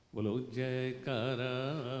बोलो जयकारा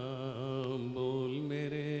बोल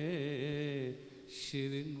मेरे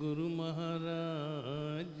श्री गुरु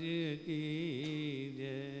महाराज की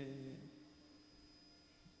जय।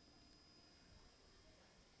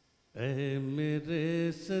 ऐ मेरे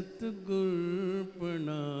सतगुरु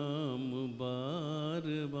प्रणाम बार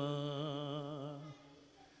बार,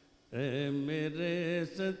 ऐ मेरे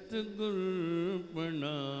सतगुरु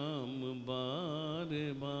प्रणाम बार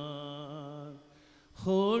बार।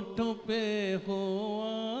 होठों पे हो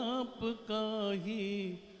आपका ही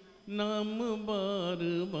नाम बार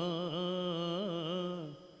बार,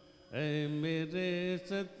 ऐ मेरे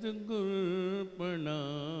सतगुरु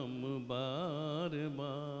प्रणाम बार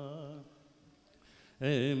बार,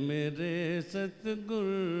 ऐ मेरे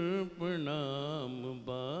सतगुरु प्रणाम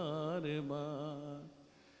बार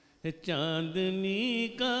बार। चांदनी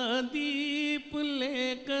का दीप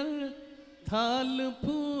लेकर थाल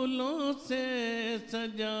फूलों से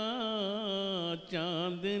सजा,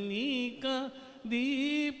 चांदनी का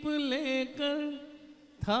दीप लेकर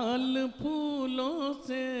थाल फूलों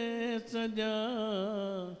से सजा।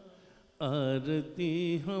 आरती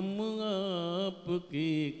हम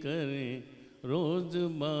आपकी करें रोज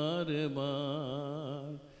बार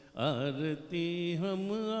बार, आरती हम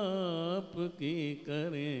आपकी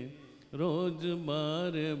करें रोज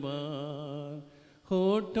बार बार।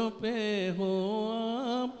 होठों पे हो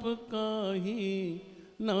आपका ही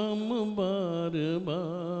नाम बार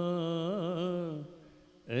बार,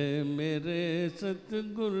 ऐ मेरे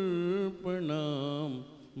सतगुरु प्रणाम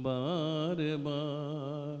बार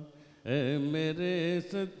बार, ऐ मेरे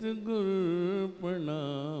सतगुरु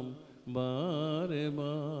प्रणाम बार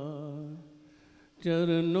बार।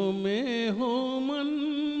 चरणों में हो मन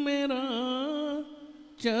मेरा,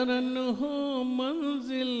 चरण हो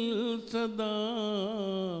मंजिल सदा,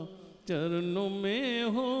 चरणों में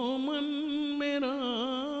हो मन मेरा,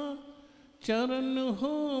 चरण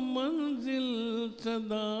हो मंजिल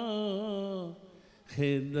सदा। हे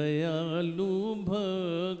दयालु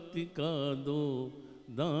भक्ति का दो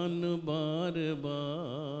दान बार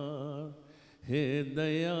बार, हे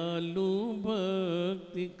दयालु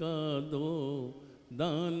भक्ति का दो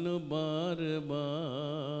दान बार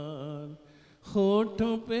बार।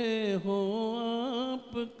 होठों पे हो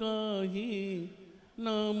आपका ही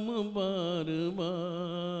नाम बार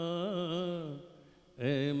बार,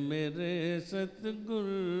 ऐ मेरे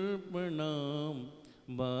सतगुरु प्रणाम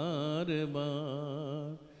बार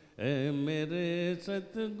बार, ऐ मेरे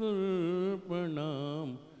सतगुरु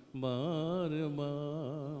प्रणाम बार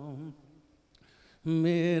बार।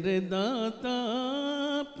 मेरे दाता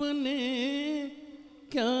आपने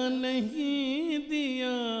क्या नहीं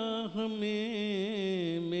दिया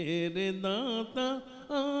हमें, मेरे दाता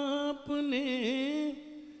आपने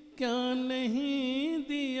क्या नहीं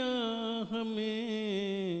दिया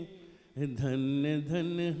हमें। धन्य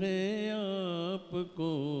धन्य है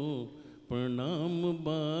आपको प्रणाम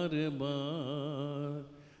बार बार,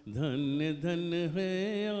 धन्य धन्य है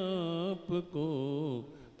आपको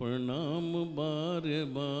प्रणाम बार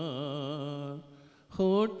बार।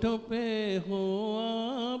 होठों पे हो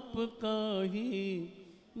आपका ही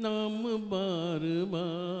नाम बार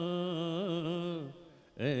बार,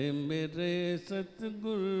 ऐ मेरे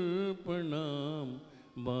सतगुरु प्रणाम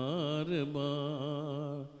बार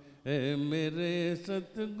बार, ऐ मेरे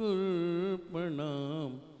सतगुरु प्रणाम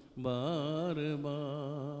बार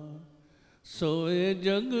बार। सोए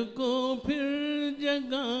जग को फिर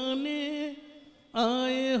जगाने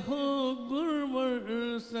आए हो गुरुवर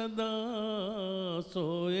सदा,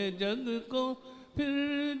 सोए जग को फिर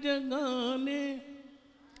जगाने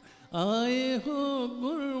आए हो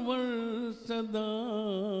गुरुवर सदा।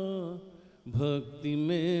 भक्ति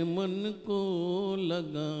में मन को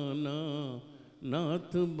लगाना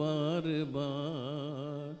नाथ बार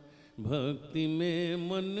बार, भक्ति में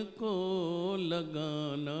मन को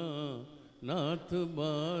लगाना नाथ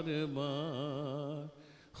बार बार।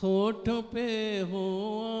 होठों पे हो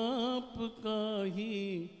आपका ही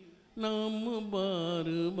नाम बार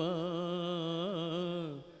बार,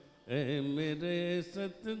 ऐ मेरे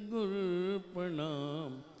सतगुरु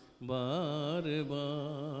प्रणाम बार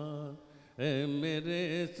बार, ऐ मेरे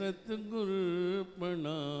सतगुरु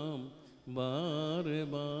प्रणाम बार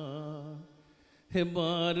बार। हे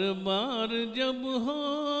बार बार जब हो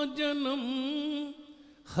जन्म,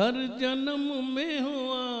 हर जन्म में हो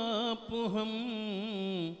आप हम,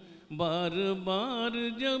 बार बार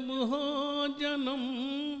जब हो जन्म,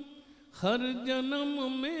 हर जन्म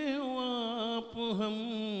में हो आप हम।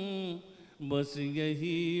 बस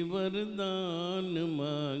यही वरदान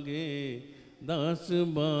मांगे दास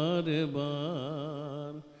बार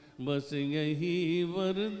बार, बस यही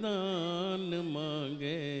वरदान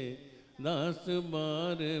मांगे दास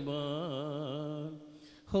बार बार।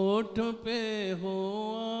 होठों पे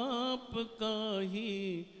हो आपका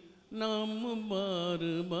ही नाम बार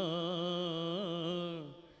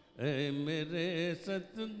बार। ऐ मेरे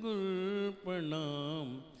सतगुरु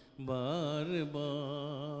प्रणाम बार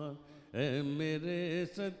बार। ऐ मेरे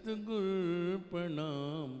सतगुरु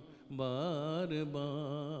प्रणाम बार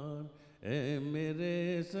बार। ऐ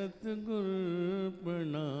मेरे सतगुरु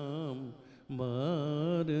प्रणाम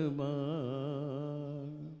बार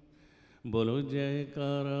बार। बोलो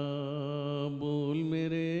जयकारा बोल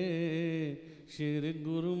मेरे श्री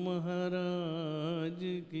गुरु महाराज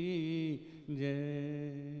की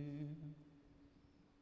जय।